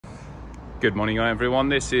Good morning everyone,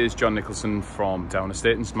 this is John Nicholson from Down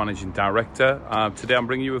Estates, Managing Director. Today I'm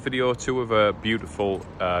bringing you a video or two of a beautiful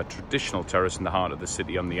traditional terrace in the heart of the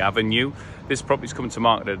city on the Avenue. This property is coming to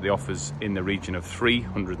market at the offers in the region of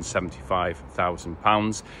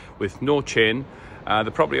 £375,000 with no chain.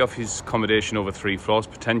 The property offers accommodation over 3 floors,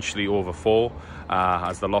 potentially over 4,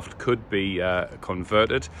 as the loft could be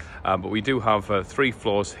converted. But we do have 3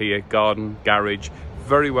 floors here, garden, garage,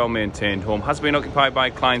 very well maintained home. Has been occupied by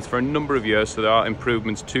clients for a number of years, so there are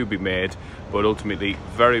improvements to be made, but ultimately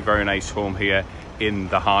very nice home here in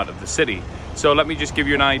the heart of the city. So let me just give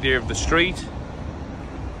you an idea of the street.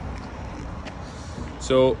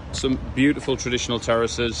 So some beautiful traditional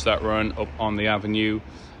terraces that run up on the avenue.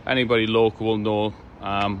 Anybody local will know,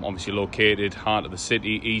 obviously located heart of the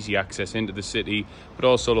city, easy access into the city, but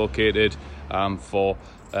also located for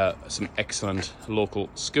some excellent local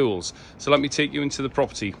schools. So let me take you into the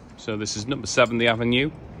property. So this is number 7 the Avenue.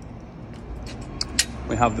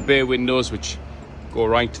 We have the bay windows which go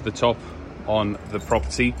right to the top on the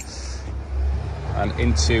property and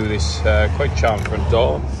into this quite charming front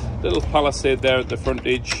door. Little palisade there at the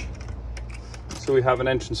frontage. So we have an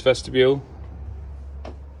entrance vestibule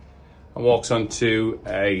and walks onto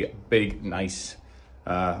a big nice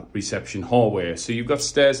reception hallway. So you've got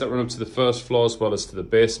stairs that run up to the first floor as well as to the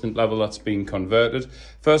basement level that's been converted.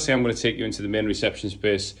 Firstly, I'm going to take you into the main reception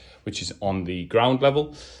space, which is on the ground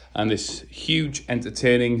level, and this huge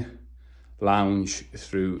entertaining lounge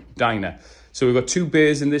through diner. So we've got 2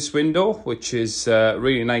 bays in this window, which is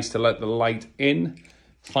really nice to let the light in.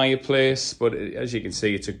 Fireplace, but as you can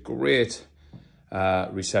see, it's a great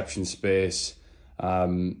reception space.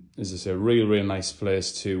 This is a real nice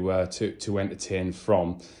place to entertain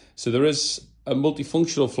from. So there is a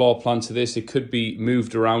multifunctional floor plan to this. It could be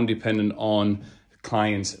moved around depending on the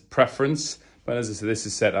client's preference. But as I said, this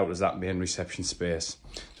is set out as that main reception space.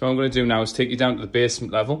 So what I'm going to do now is take you down to the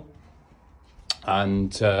basement level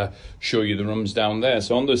and show you the rooms down there.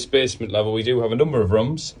 So on this basement level, we do have a number of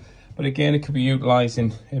rooms, but again, it could be utilised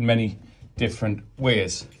in many different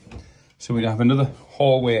ways. So we have another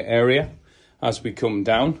hallway area. As we come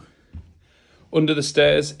down, under the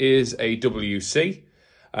stairs is a WC.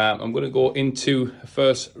 I'm going to go into the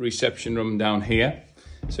first reception room down here.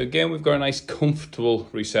 So again, we've got a nice comfortable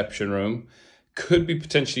reception room. Could be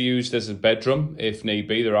potentially used as a bedroom if need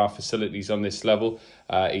be. There are facilities on this level,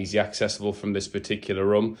 easy accessible from this particular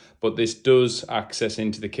room. But this does access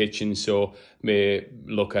into the kitchen, so may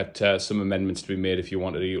look at some amendments to be made if you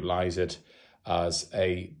wanted to utilise it as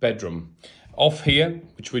a bedroom. Off here,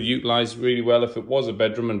 which would utilise really well if it was a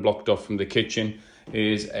bedroom and blocked off from the kitchen,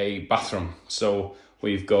 is a bathroom. So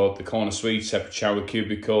we've got the corner suite, separate shower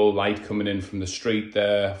cubicle, light coming in from the street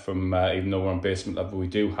there. From even though we're on basement level, we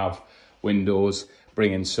do have windows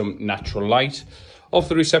bringing some natural light. Off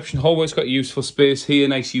the reception hallway, it's got a useful space here,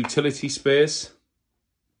 nice utility space.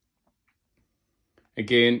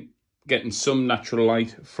 Again, getting some natural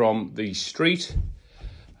light from the street.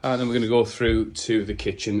 And then we're going to go through to the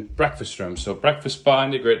kitchen breakfast room. So breakfast bar,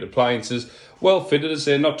 integrated appliances, well fitted, as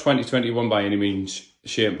I say, not 2021 by any means,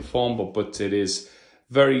 shape or form, but it is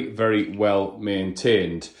very well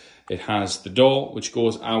maintained. It has the door which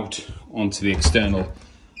goes out onto the external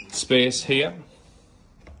space here,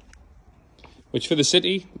 which for the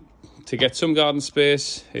city, to get some garden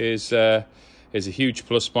space is a huge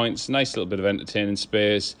plus point. It's a nice little bit of entertaining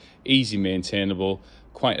space, easy maintainable.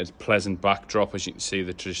 Quite a pleasant backdrop, as you can see,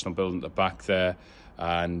 the traditional building at the back there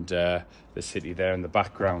and the city there in the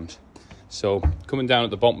background. So coming down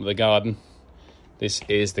at the bottom of the garden, this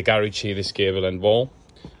is the garage here, this gable end wall.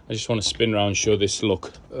 I just want to spin around and show this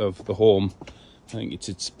look of the home. I think it's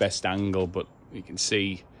its best angle, but you can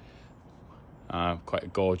see quite a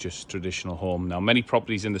gorgeous traditional home. Now, many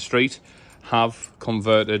properties in the street have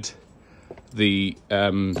converted the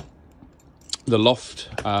loft,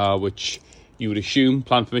 which you would assume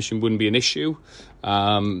plan permission wouldn't be an issue.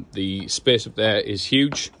 The space up there is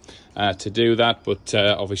huge to do that, but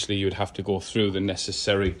obviously you would have to go through the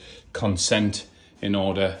necessary consent in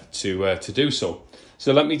order to do so.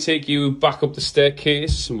 So let me take you back up the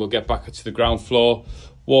staircase and we'll get back to the ground floor,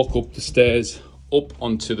 walk up the stairs, up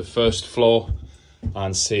onto the first floor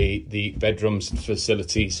and see the bedrooms and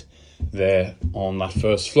facilities there on that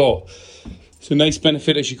first floor. So a nice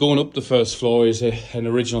benefit as you're going up the first floor is an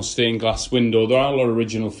original stained glass window. There are a lot of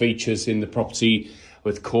original features in the property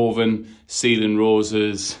with carving, ceiling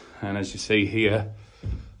roses, and as you see here,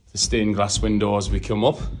 the stained glass window as we come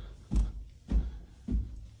up.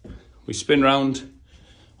 We spin round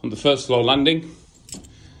on the first floor landing.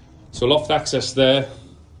 So loft access there.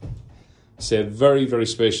 It's a very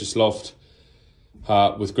spacious loft.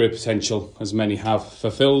 with great potential, as many have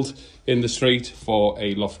fulfilled in the street, for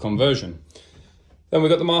a loft conversion. Then we've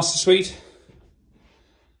got the master suite.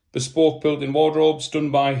 Bespoke built-in wardrobes done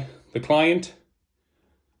by the client.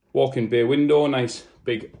 Walk-in bay window, nice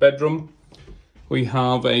big bedroom. We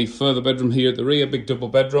have a further bedroom here at the rear, big double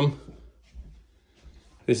bedroom.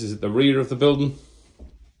 This is at the rear of the building,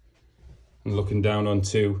 and looking down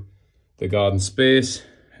onto the garden space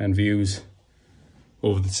and views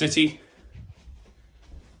over the city.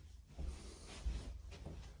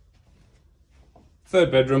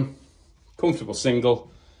 Third bedroom, comfortable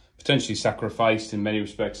single, potentially sacrificed in many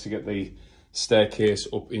respects to get the staircase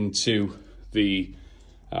up into the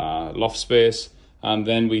loft space. And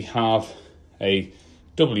then we have a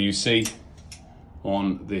WC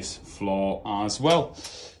on this floor as well.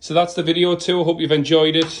 So that's the video too. I hope you've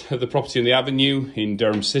enjoyed it. The property on the Avenue in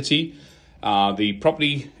Durham City. The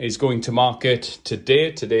property is going to market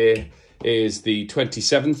today. Today is the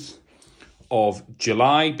 27th of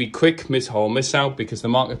July. Be quick, miss out, because the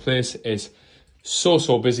marketplace is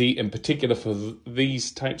so busy, in particular for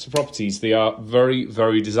these types of properties. They are very,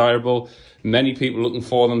 very desirable. Many people looking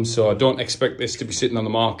for them, so I don't expect this to be sitting on the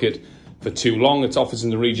market for too long. It's offers in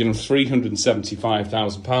the region of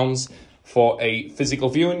 £375,000. For a physical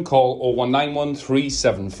viewing, call 0191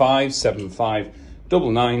 375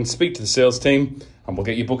 7599. Speak to the sales team and we'll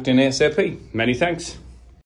get you booked in ASAP. Many thanks.